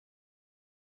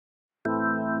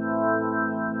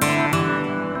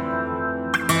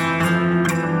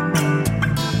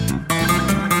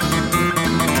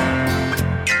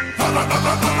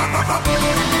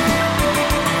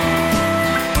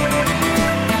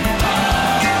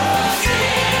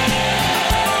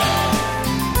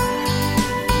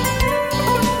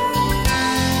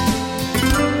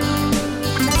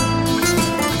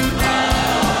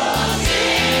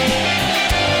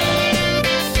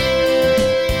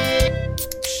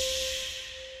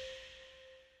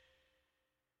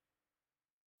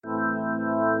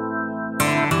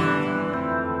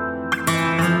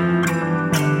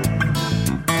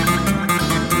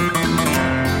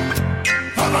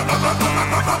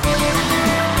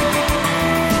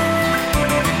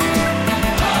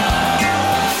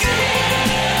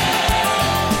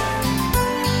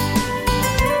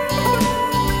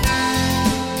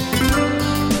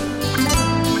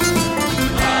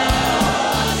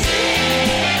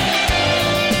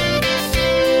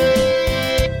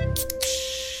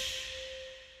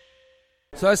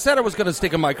So I said I was going to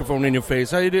stick a microphone in your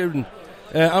face. How you doing?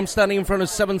 I'm standing in front of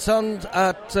Seven Sun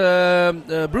at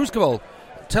Brewskival.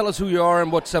 Tell us who you are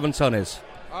and what Seven Sun is.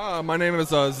 My name is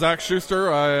Zach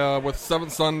Schuster. I with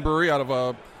Seven Sun Brewery out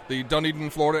of the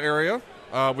Dunedin, Florida area.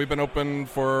 We've been open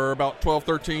for about 12,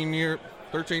 13 years,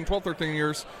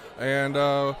 and do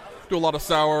a lot of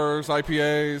sours,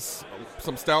 IPAs,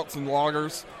 some stouts and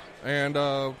lagers, and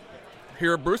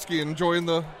here at Brewski enjoying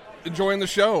the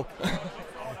show.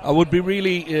 I would be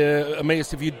really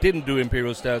amazed if you didn't do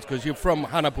Imperial Stouts because you're from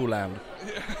Hanapu land.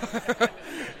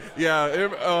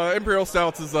 Yeah, Imperial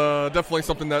Stouts is definitely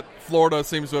something that Florida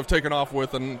seems to have taken off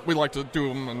with, and we like to do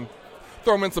them and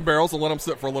throw them in some barrels and let them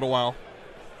sit for a little while.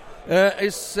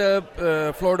 Is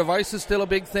Florida Vice still a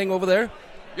big thing over there?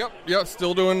 Yep,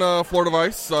 still doing Florida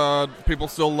Vice. People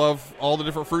still love all the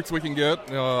different fruits we can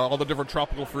get, all the different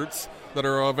tropical fruits that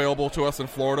are available to us in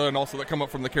Florida and also that come up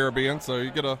from the Caribbean. So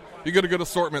you get a good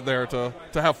assortment there to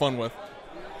have fun with.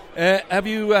 Have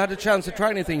you had a chance to try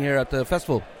anything here at the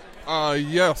festival?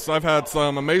 Yes, I've had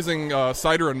some amazing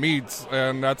cider and meads,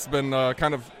 and that's been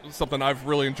kind of something I've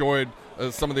really enjoyed.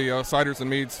 Some of the ciders and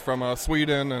meads from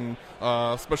Sweden, and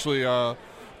especially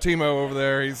Timo over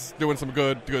there. He's doing some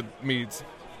good meads.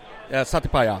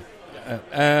 Satipaja.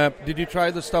 Did you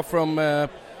try the stuff from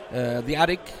the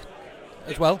Attic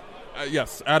as well?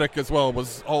 Yes, Attic as well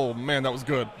was. Oh man, that was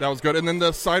good. And then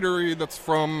the cidery that's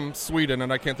from Sweden,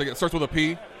 and I can't think. It starts with a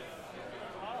P.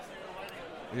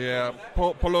 Yeah,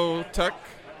 Polotech.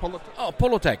 Oh,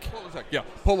 Polotech. Yeah,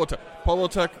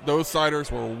 Polotech. Those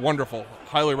ciders were wonderful.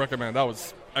 Highly recommend. That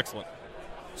was excellent.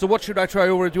 So what should I try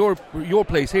over at your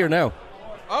place here now?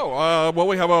 Well,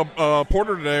 we have a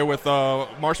porter today with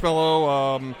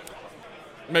marshmallow,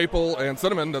 maple, and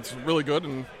cinnamon. That's really good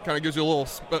and kind of gives you a little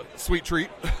sweet treat.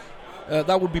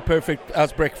 That would be perfect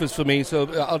as breakfast for me. So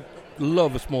I'd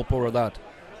love a small pour of that.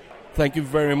 Thank you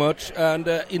very much, and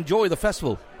enjoy the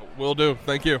festival. Will do.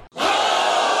 Thank you.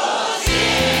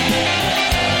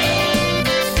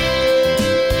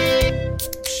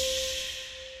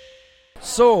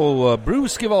 So,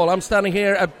 Brewskival, I'm standing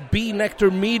here at Bee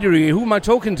Nectar Meadery. Who am I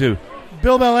talking to?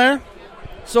 Bill Belair.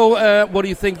 So, what do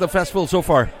you think of the festival so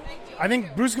far? I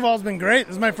think Brewskival's been great.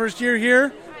 This is my first year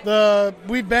here.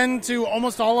 We've been to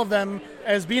almost all of them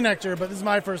as Bee Nectar, but this is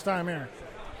my first time here.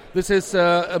 This is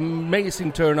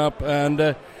amazing turn up,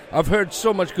 and I've heard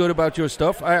so much good about your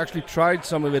stuff. I actually tried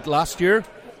some of it last year,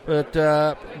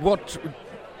 but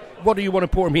what do you want to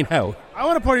pour me now? I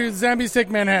want to pour you Zambi Stick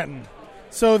Manhattan.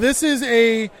 So this is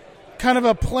a kind of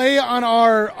a play on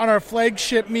our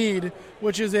flagship mead,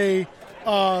 which is a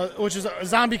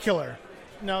zombie killer.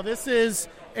 Now this is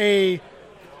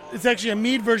it's actually a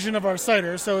mead version of our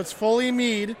cider, so it's fully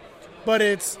mead, but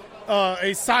it's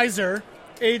a sizer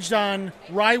aged on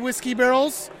rye whiskey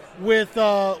barrels with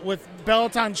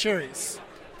Balaton cherries.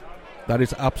 That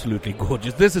is absolutely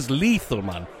gorgeous. This is lethal,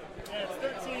 man.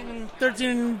 Yeah, it's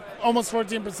 13, almost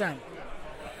 14%.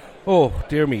 Oh,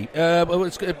 dear me.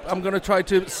 I'm going to try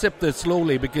to sip this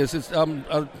slowly because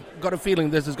I've got a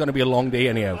feeling this is going to be a long day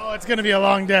anyhow. Oh, it's going to be a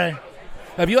long day.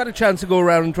 Have you had a chance to go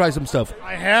around and try some stuff?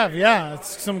 I have, yeah.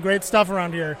 It's some great stuff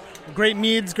around here. Great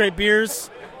meads, great beers.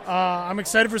 I'm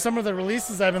excited for some of the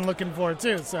releases I've been looking for,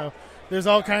 too. So there's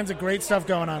all kinds of great stuff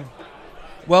going on.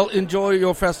 Well, enjoy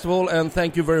your festival, and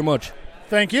thank you very much.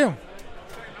 Thank you.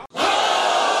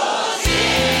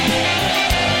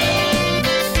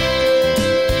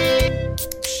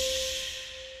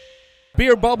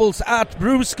 Beer Bubbles at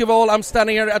Brewskival. I'm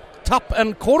standing here at Tapp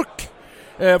and Cork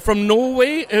from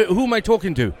Norway. Who am I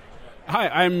talking to? Hi,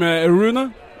 I'm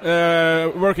Rune,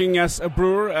 working as a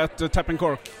brewer at Tapp and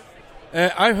Cork.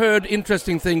 I heard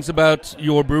interesting things about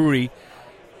your brewery.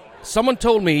 Someone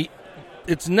told me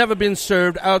it's never been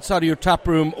served outside of your tap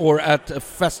room or at a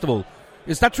festival.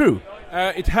 Is that true?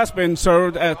 It has been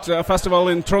served at a festival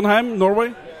in Trondheim,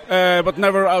 Norway, but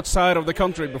never outside of the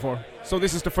country before. So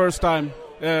this is the first time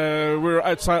we're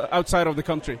outside of the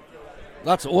country.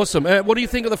 That's awesome. What do you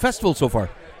think of the festival so far?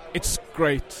 It's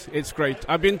great. It's great.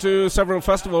 I've been to several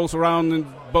festivals around,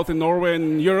 both in Norway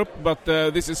and Europe, but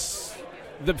this is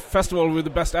the festival with the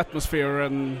best atmosphere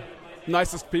and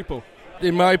nicest people.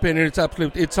 In my opinion,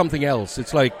 it's something else.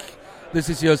 It's like this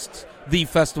is just the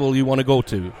festival you want to go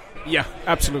to. Yeah,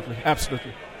 absolutely.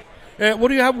 What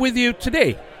do you have with you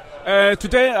today?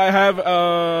 Today I have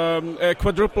a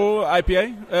quadruple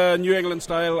IPA, New England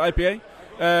style IPA,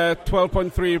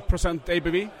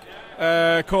 12.3%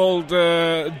 ABV, called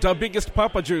the biggest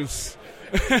Papa Juice.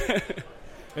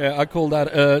 I call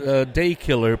that a day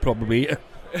killer, probably.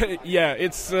 Yeah,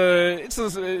 it's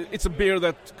a beer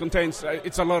that contains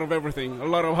it's a lot of everything, a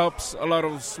lot of hops, a lot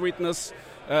of sweetness,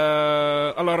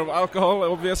 a lot of alcohol,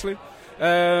 obviously.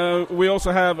 We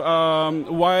also have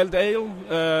wild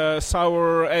ale,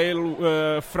 sour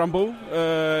ale,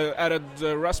 framboise, added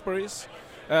raspberries.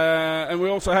 And we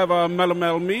also have a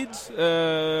mellow mead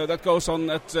that goes on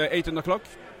at 18 o'clock.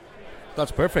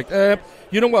 That's perfect.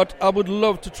 You know what? I would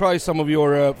love to try some of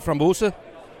your framboise,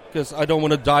 because I don't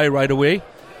want to die right away.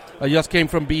 I just came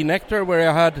from Bee Nectar, where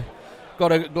I had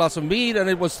got a glass of mead, and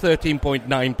it was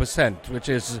 13.9%, which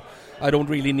is, I don't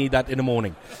really need that in the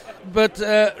morning. But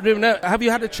Rune, have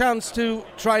you had a chance to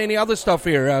try any other stuff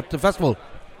here at the festival?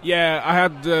 Yeah, I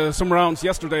had some rounds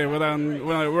yesterday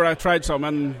where I tried some,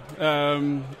 and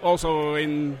also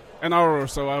in an hour or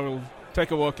so I will take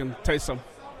a walk and taste some.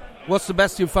 What's the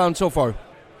best you've found so far?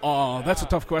 Oh, that's a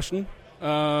tough question.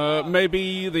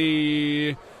 Maybe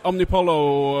the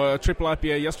Omnipolo triple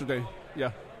IPA yesterday.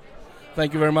 Yeah.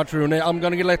 Thank you very much, Rune. I'm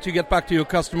going to let you get back to your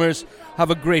customers. Have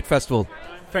a great festival.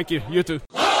 Thank you. You too.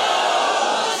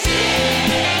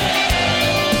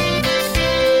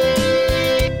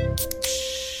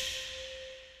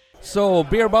 So,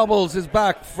 Beer Bubbles is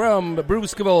back from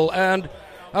Brewskival, and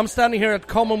I'm standing here at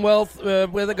Commonwealth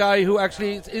with a guy who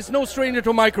actually is no stranger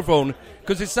to a microphone,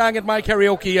 because he sang at my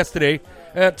karaoke yesterday.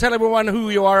 Tell everyone who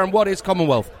you are and what is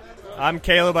Commonwealth. I'm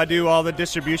Caleb. I do all the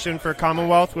distribution for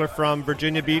Commonwealth. We're from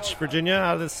Virginia Beach, Virginia,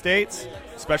 out of the States.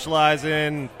 Specialize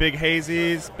in big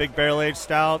hazies, big barrel-aged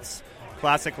stouts,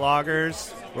 classic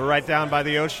lagers. We're right down by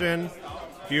the ocean.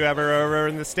 If you ever are over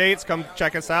in the States, come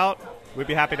check us out. We'd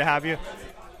be happy to have you.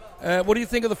 What do you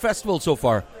think of the festival so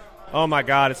far? Oh, my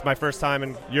God. It's my first time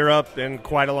in Europe in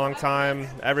quite a long time.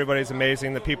 Everybody's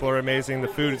amazing. The people are amazing. The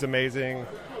food is amazing.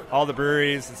 All the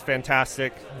breweries, it's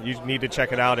fantastic. You need to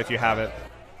check it out if you haven't.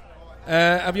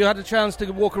 Have you had a chance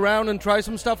to walk around and try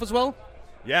some stuff as well?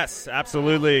 Yes,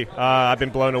 absolutely. I've been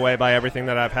blown away by everything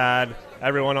that I've had.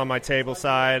 Everyone on my table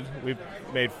side, we've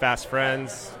made fast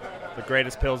friends. The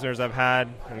greatest Pilsners I've had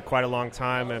in quite a long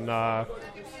time, and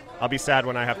I'll be sad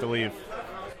when I have to leave.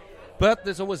 But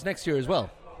there's always next year as well.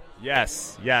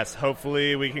 Yes.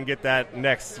 Hopefully we can get that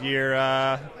next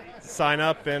year sign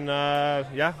up, and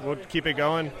we'll keep it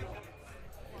going.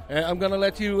 I'm going to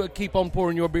let you keep on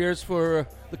pouring your beers for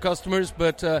the customers,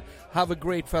 but have a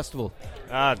great festival.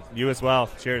 You as well.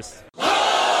 Cheers.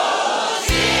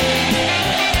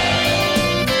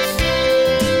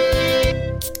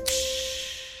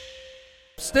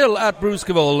 Still at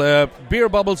Brewskival, Beer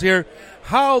Bubbles here.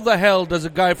 How the hell does a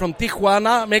guy from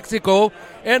Tijuana, Mexico,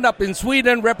 end up in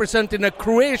Sweden representing a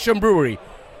Croatian brewery?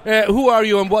 Who are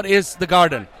you and what is the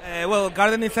Garden? Well,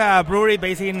 Garden is a brewery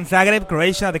based in Zagreb,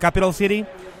 Croatia, the capital city.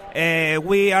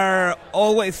 We are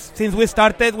always, since we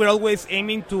started, we're always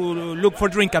aiming to look for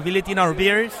drinkability in our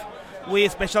beers. We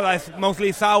specialize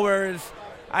mostly sours,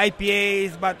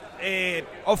 IPAs, but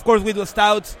of course we do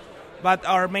stouts. But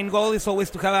our main goal is always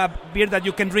to have a beer that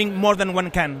you can drink more than one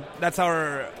can. That's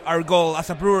our goal as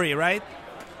a brewery, right?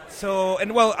 So,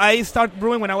 I started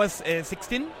brewing when I was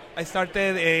 16. I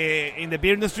started in the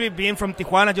beer industry, being from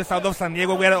Tijuana, just out of San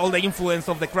Diego. We had all the influence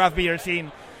of the craft beer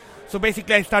scene. So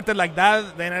basically I started like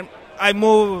that. Then I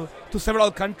moved to several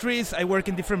countries. I work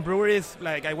in different breweries.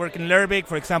 Like I work in Lervik,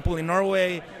 for example, in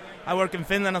Norway. I work in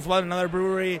Finland as well, another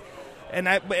brewery. And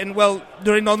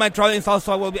during all my travels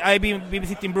also I be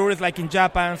visiting breweries like in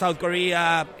Japan, South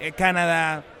Korea,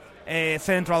 Canada,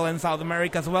 Central and South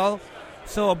America as well.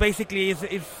 So basically it's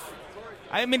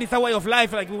a way of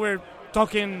life. Like we were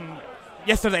talking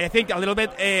yesterday, I think a little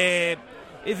bit.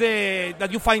 That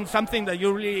you find something that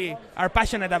you really are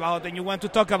passionate about and you want to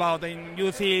talk about, and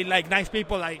you see like nice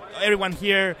people, like everyone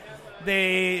here.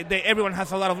 Everyone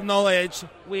has a lot of knowledge.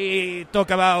 We talk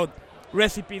about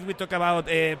recipes, we talk about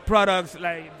products.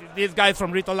 Like these guys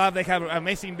from Rito Lab, they have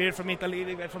amazing beer from Italy.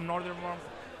 The guy from Northern,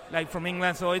 like from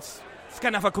England. So it's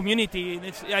kind of a community.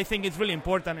 I think it's really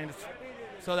important,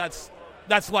 so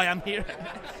that's why I'm here.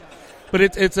 But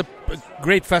it's a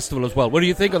great festival as well. What do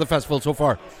you think of the festival so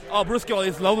far? Oh, Brewskival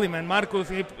is lovely, man.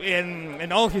 Marcus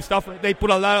and all his stuff, they put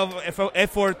a lot of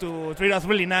effort to treat us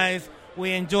really nice.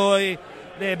 We enjoy.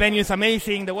 The venue is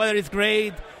amazing. The weather is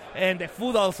great. And the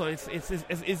food also,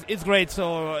 it's great.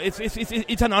 So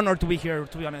it's an honor to be here,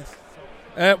 to be honest.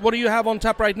 What do you have on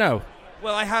tap right now?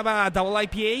 Well, I have a double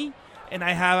IPA, and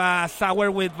I have a sour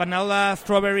with vanilla,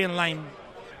 strawberry, and lime.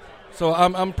 So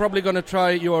I'm probably going to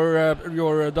try your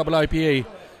double IPA.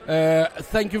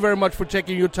 Thank you very much for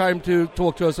taking your time to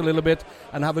talk to us a little bit,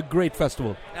 and have a great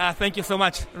festival. Thank you so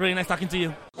much. Really nice talking to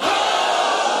you.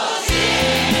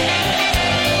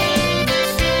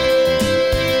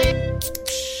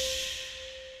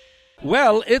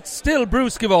 Well, it's still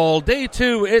Brewskival, day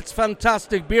 2. It's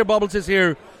fantastic. Beer Bubbles is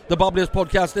here, the bubbliest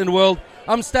podcast in the world.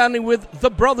 I'm standing with the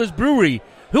Brothers Brewery.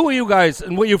 Who are you guys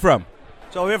and where are you from?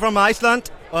 So we're from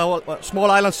Iceland, a small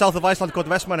island south of Iceland called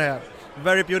Vestmannaeyjar.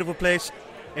 Very beautiful place.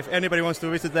 If anybody wants to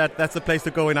visit that, that's the place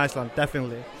to go in Iceland,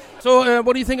 definitely. So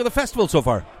what do you think of the festival so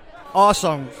far?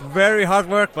 Awesome. Very hard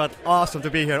work, but awesome to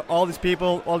be here. All these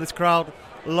people, all this crowd,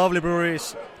 lovely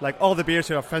breweries. Like, all the beers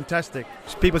here are fantastic.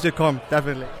 People should come,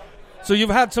 definitely. So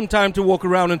you've had some time to walk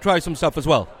around and try some stuff as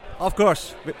well? Of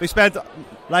course. We spent,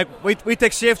 we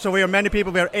take shifts, so we are many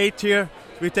people. We are 8 here.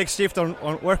 We take shift on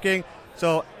working.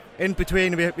 So in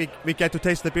between, we get to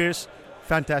taste the beers.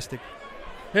 Fantastic.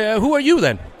 Who are you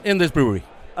then in this brewery?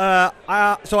 So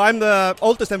I'm the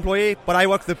oldest employee, but I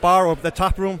work the bar or the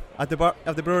tap room at the bar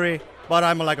of the brewery. But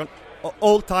I'm like an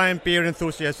old-time beer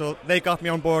enthusiast, so they got me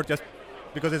on board just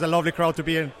because it's a lovely crowd to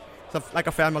be in. It's like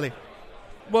a family.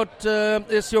 What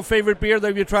is your favorite beer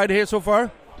that you tried here so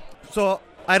far? So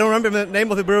I don't remember the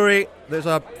name of the brewery. There's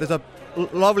a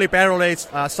lovely barrel-aged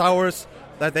sours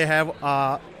that they have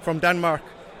from Denmark.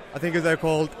 I think they're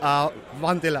called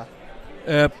Vandila.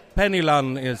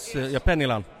 Pennyland is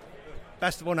Pennyland.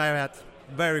 Best one I've had.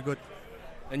 Very good.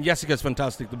 And Jessica's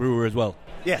fantastic, the brewer as well.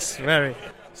 Yes, very.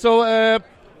 So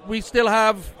we still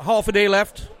have half a day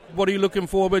left. What are you looking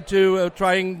forward to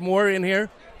trying more in here?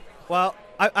 Well,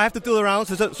 I have to do the rounds.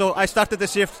 So I started the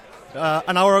shift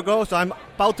an hour ago, so I'm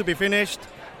about to be finished.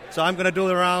 So I'm going to do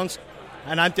the rounds,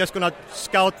 and I'm just going to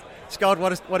scout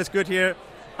what is good here.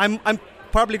 I'm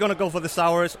probably going to go for the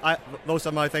sours. Those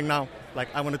are my thing now. Like,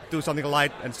 I want to do something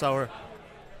light and sour.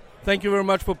 Thank you very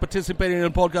much for participating in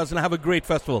the podcast, and have a great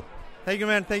festival. Thank you,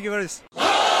 man. Thank you very much.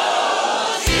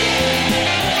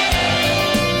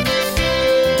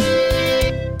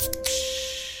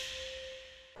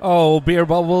 Oh, Beer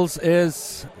Bubbles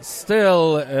is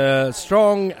still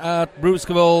strong at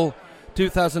Brewskival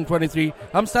 2023.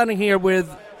 I'm standing here with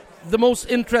the most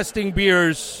interesting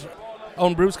beers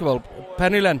on Brewskival,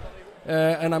 Pennyland,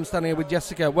 and I'm standing here with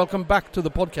Jessica. Welcome back to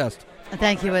the podcast.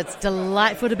 Thank you. It's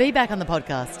delightful to be back on the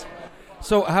podcast.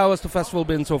 So how has the festival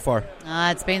been so far?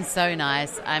 It's been so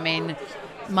nice. I mean,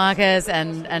 Marcus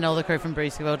and all the crew from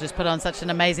Brewskival just put on such an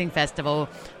amazing festival.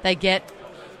 They get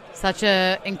such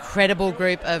an incredible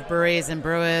group of breweries and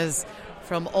brewers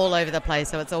from all over the place,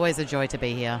 so it's always a joy to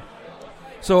be here.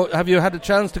 So have you had a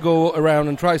chance to go around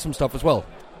and try some stuff as well?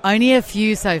 Only a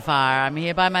few so far. I'm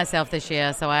here by myself this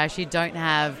year, so I actually don't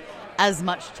have as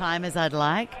much time as I'd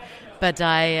like. But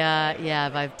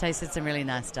I've tasted some really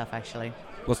nice stuff, actually.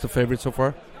 What's the favorite so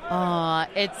far?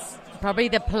 It's probably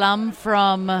the plum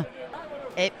from, how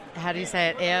do you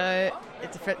say it?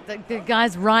 The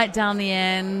guy's right down the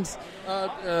end.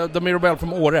 The Mirabelle from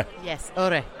Åre. Yes,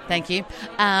 Åre. Thank you.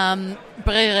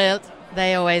 Brewskival,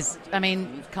 they always, I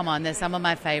mean, come on, they're some of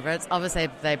my favorites. Obviously,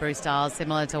 they brew styles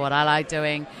similar to what I like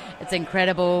doing. It's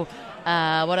incredible.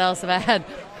 What else have I had?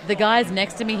 The guys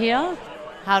next to me here,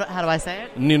 how do I say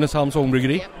it? Nynäshamns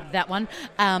Ångbryggeri. Yep, that one.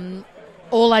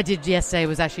 All I did yesterday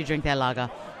was actually drink their lager.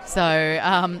 So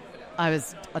I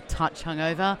was a touch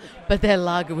hungover, but their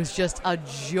lager was just a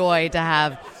joy to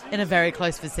have in a very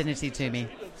close vicinity to me.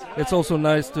 It's also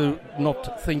nice to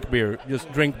not think beer, just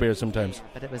drink beer sometimes.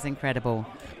 But it was incredible.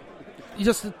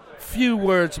 Just a few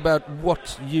words about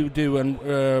what you do and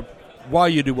why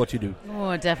you do what you do.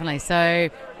 Oh, definitely. So,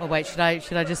 wait, should I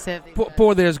just serve these?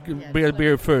 Pour this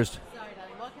beer first. Sorry,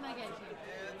 darling, what can I get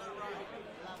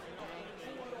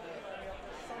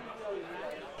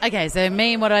you? Okay, so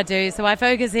me and what do I do? So I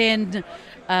focus in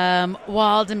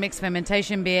wild and mixed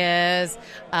fermentation beers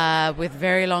with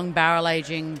very long barrel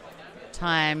aging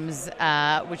times,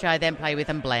 which I then play with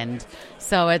and blend.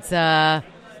 So it's they're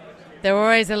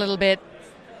always a little bit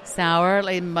sour, at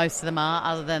least most of them are,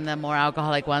 other than the more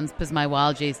alcoholic ones, because my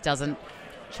wild yeast doesn't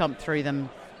chomp through them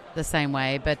the same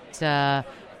way. But they're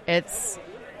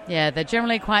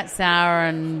generally quite sour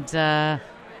and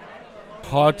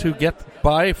hard to get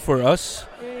by for us.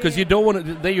 Because you don't want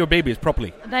to, they're your babies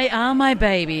properly. They are my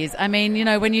babies. I mean,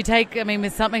 when you take,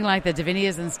 with something like the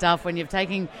Divinias and stuff, when you're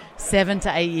taking 7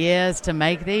 to 8 years to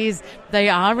make these, they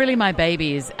are really my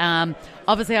babies.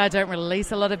 Obviously, I don't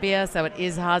release a lot of beer, so it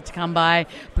is hard to come by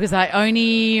because I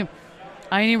only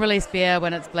release beer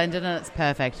when it's blended and it's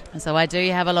perfect. So I do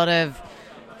have a lot of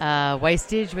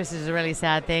wastage, which is a really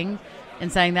sad thing. In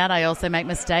saying that, I also make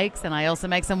mistakes, and I also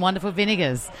make some wonderful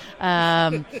vinegars.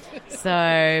 The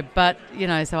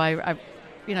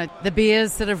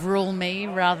beers sort of rule me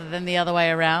rather than the other way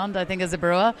around, I think, as a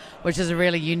brewer, which is a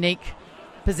really unique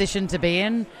position to be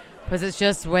in, because it's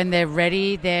just when they're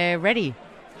ready,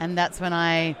 and that's when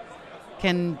I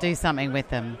can do something with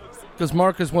them. Because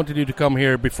Marcus wanted you to come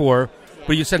here before,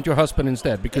 But you sent your husband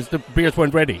instead because the beers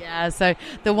weren't ready. Yeah, so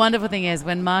the wonderful thing is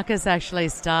when Marcus actually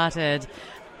started,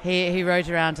 he wrote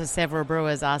around to several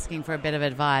brewers asking for a bit of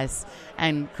advice.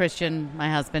 And Christian, my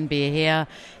husband, beer here,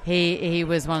 he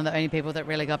was one of the only people that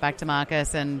really got back to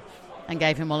Marcus and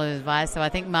gave him all of his advice. So I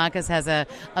think Marcus has a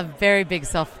very big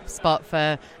soft spot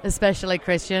for especially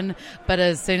Christian. But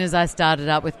as soon as I started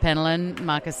up with Penelon,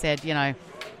 Marcus said,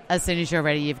 as soon as you're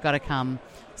ready, you've got to come.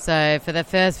 So for the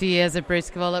first few years of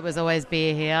Brewskival, it was always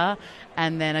beer here.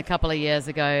 And then a couple of years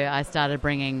ago, I started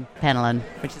bringing Penelon,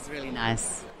 which is really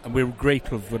nice. And we're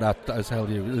grateful for that, I tell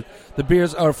you. The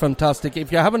beers are fantastic.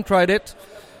 If you haven't tried it,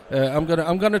 I'm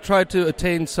gonna try to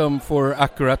attain some for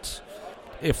Akkurat,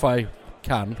 if I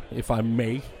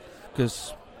may,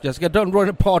 because Jessica, don't run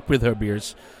apart with her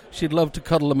beers. She'd love to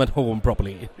cuddle them at home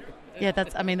properly. Yeah,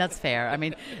 that's fair.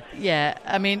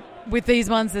 With these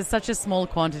ones, there's such a small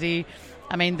quantity.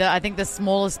 I think the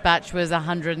smallest batch was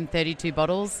 132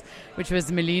 bottles, which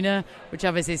was Melina, which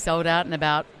obviously sold out in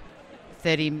about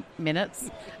 30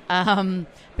 minutes. But,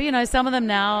 some of them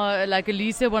now, like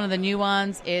Elisa, one of the new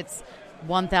ones, it's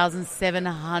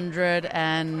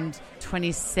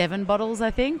 1,727 bottles,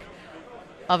 I think.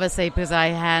 Obviously, because I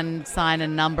hand sign a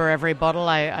number every bottle,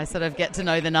 I sort of get to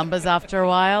know the numbers after a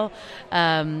while.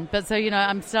 I'm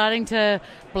starting to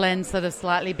blend sort of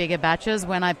slightly bigger batches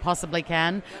when I possibly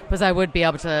can, because I would be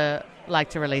able to like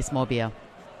to release more beer.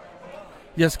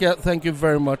 Jessica, thank you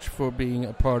very much for being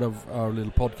a part of our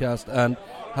little podcast, and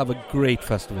have a great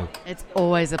festival. It's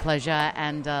always a pleasure,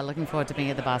 and looking forward to being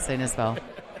at the bar soon as well.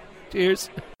 Cheers.